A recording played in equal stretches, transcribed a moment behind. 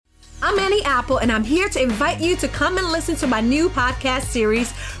I'm Annie Apple, and I'm here to invite you to come and listen to my new podcast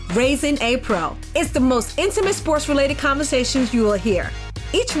series, Raising a Pro. It's the most intimate sports-related conversations you will hear.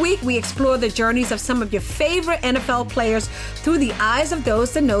 Each week, we explore the journeys of some of your favorite NFL players through the eyes of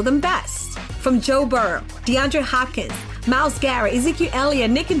those that know them best. From Joe Burrow, DeAndre Hopkins, Myles Garrett, Ezekiel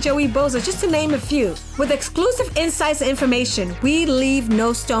Elliott, Nick and Joey Bosa, just to name a few. With exclusive insights and information, we leave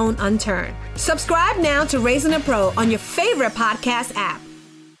no stone unturned. Subscribe now to Raising a Pro on your favorite podcast app.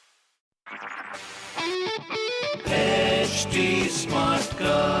 HD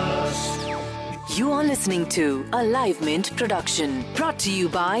Smartcast. You are listening to a Live Mint production brought to you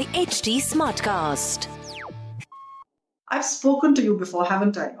by HD Smartcast. I've spoken to you before,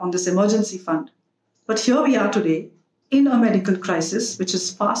 haven't I, on this emergency fund? But here we are today in a medical crisis, which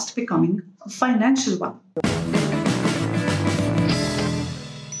is fast becoming a financial one.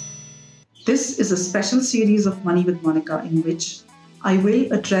 This is a special series of Money with Monica in which I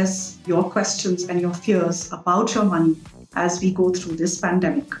will address your questions and your fears about your money as we go through this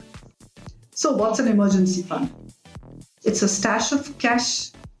pandemic. So what's an emergency fund? It's a stash of cash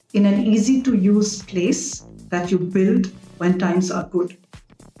in an easy-to-use place that you build when times are good.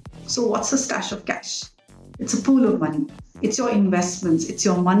 So what's a stash of cash? It's a pool of money. It's your investments. It's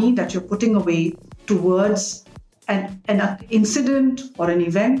your money that you're putting away towards an incident or an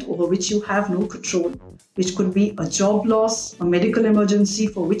event over which you have no control, which could be a job loss, a medical emergency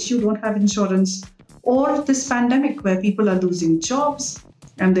for which you don't have insurance, or this pandemic where people are losing jobs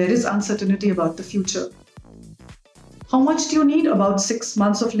and there is uncertainty about the future. How much do you need? About 6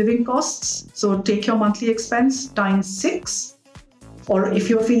 months of living costs. So take your monthly expense times 6. Or if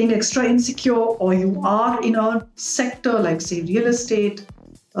you're feeling extra insecure or you are in a sector like, say, real estate,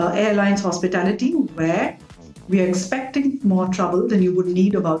 airlines, hospitality, where we are expecting more trouble, then you would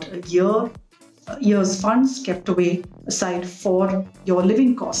need about a year's funds kept away aside for your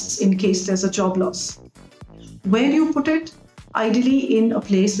living costs in case there's a job loss. Where do you put it? Ideally in a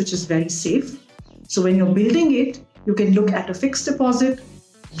place which is very safe. So when you're building it, you can look at a fixed deposit,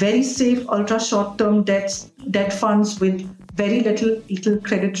 very safe, ultra short-term debt funds with very little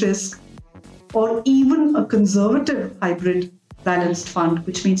credit risk, or even a conservative hybrid balanced fund,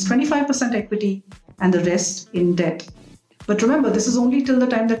 which means 25% equity and the rest in debt. But remember, this is only till the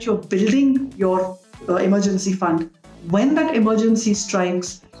time that you're building your emergency fund. When that emergency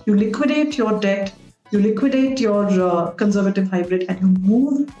strikes, you liquidate your debt, you liquidate your conservative hybrid, and you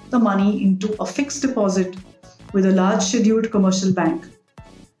move the money into a fixed deposit with a large scheduled commercial bank.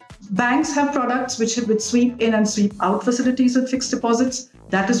 Banks have products which would sweep in and sweep out facilities with fixed deposits.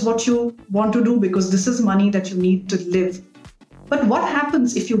 That is what you want to do because this is money that you need to live. But what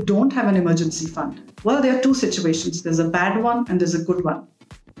happens if you don't have an emergency fund? Well, there are two situations. There's a bad one and there's a good one.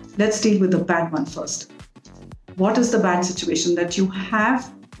 Let's deal with the bad one first. What is the bad situation? That you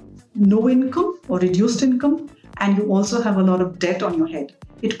have no income or reduced income and you also have a lot of debt on your head.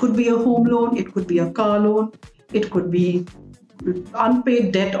 It could be a home loan, it could be a car loan, it could be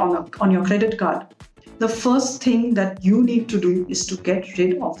unpaid debt on your credit card. The first thing that you need to do is to get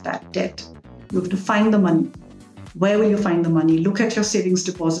rid of that debt. You have to find the money. Where will you find the money? Look at your savings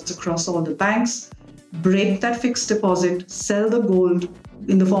deposits across all the banks, break that fixed deposit, sell the gold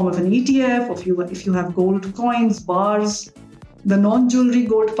in the form of an ETF, or if you have gold coins, bars. The non-jewelry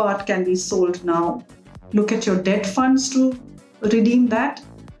gold part can be sold now. Look at your debt funds to redeem that.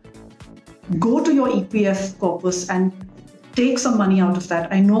 Go to your EPF corpus and take some money out of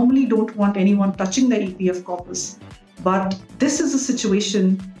that. I normally don't want anyone touching the EPF corpus, but this is a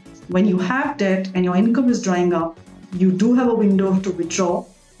situation when you have debt and your income is drying up, you do have a window to withdraw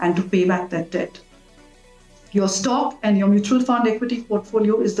and to pay back that debt. Your stock and your mutual fund equity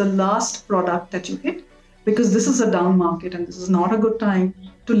portfolio is the last product that you hit because this is a down market and this is not a good time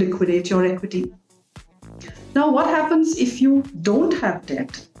to liquidate your equity. Now, what happens if you don't have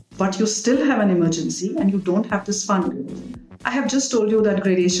debt, but you still have an emergency and you don't have this fund? I have just told you that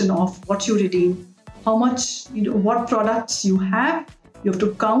gradation of what you redeem, how much, what products you have. You have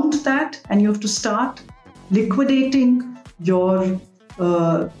to count that and you have to start liquidating your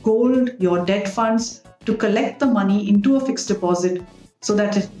gold, your debt funds to collect the money into a fixed deposit so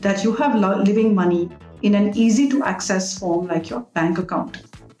that you have living money in an easy to access form like your bank account.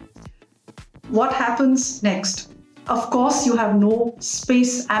 What happens next? Of course, you have no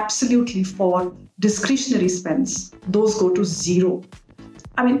space absolutely for discretionary spends. Those go to zero.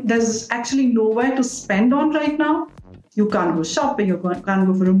 I mean, there's actually nowhere to spend on right now. You can't go shopping, you can't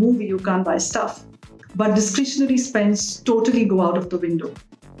go for a movie, you can't buy stuff. But discretionary spends totally go out of the window.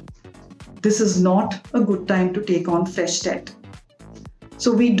 This is not a good time to take on fresh debt.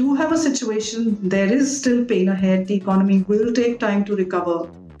 So we do have a situation, there is still pain ahead, the economy will take time to recover.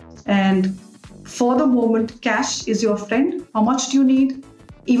 And for the moment, cash is your friend. How much do you need?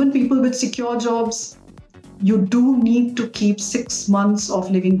 Even people with secure jobs, you do need to keep 6 months of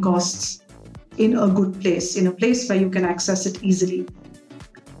living costs in a good place, in a place where you can access it easily.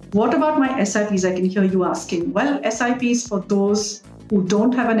 What about my SIPs? I can hear you asking. Well, SIPs for those who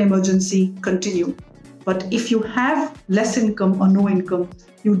don't have an emergency continue. But if you have less income or no income,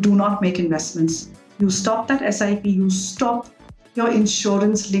 you do not make investments. You stop that SIP, you stop your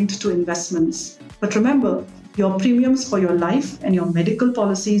insurance linked to investments. But remember, your premiums for your life and your medical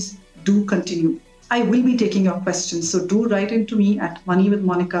policies do continue. I will be taking your questions, so do write into me at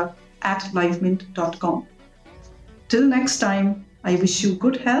moneywithmonica@livemint.com. Till next time, I wish you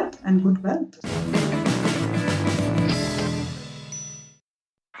good health and good wealth.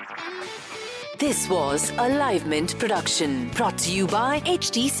 This was a Live Mint production brought to you by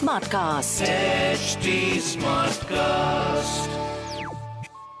HT Smartcast. HT Smartcast.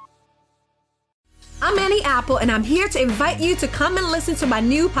 I'm Annie Apple, and I'm here to invite you to come and listen to my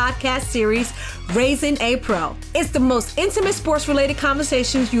new podcast series, Raising a Pro. It's the most intimate sports-related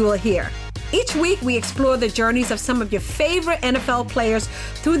conversations you will hear. Each week, we explore the journeys of some of your favorite NFL players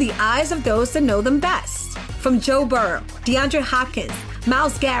through the eyes of those that know them best. From Joe Burrow, DeAndre Hopkins,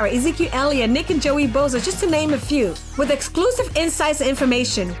 Myles Garrett, Ezekiel Elliott, Nick and Joey Bosa, just to name a few. With exclusive insights and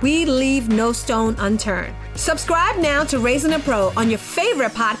information, we leave no stone unturned. Subscribe now to Raising a Pro on your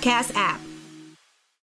favorite podcast app.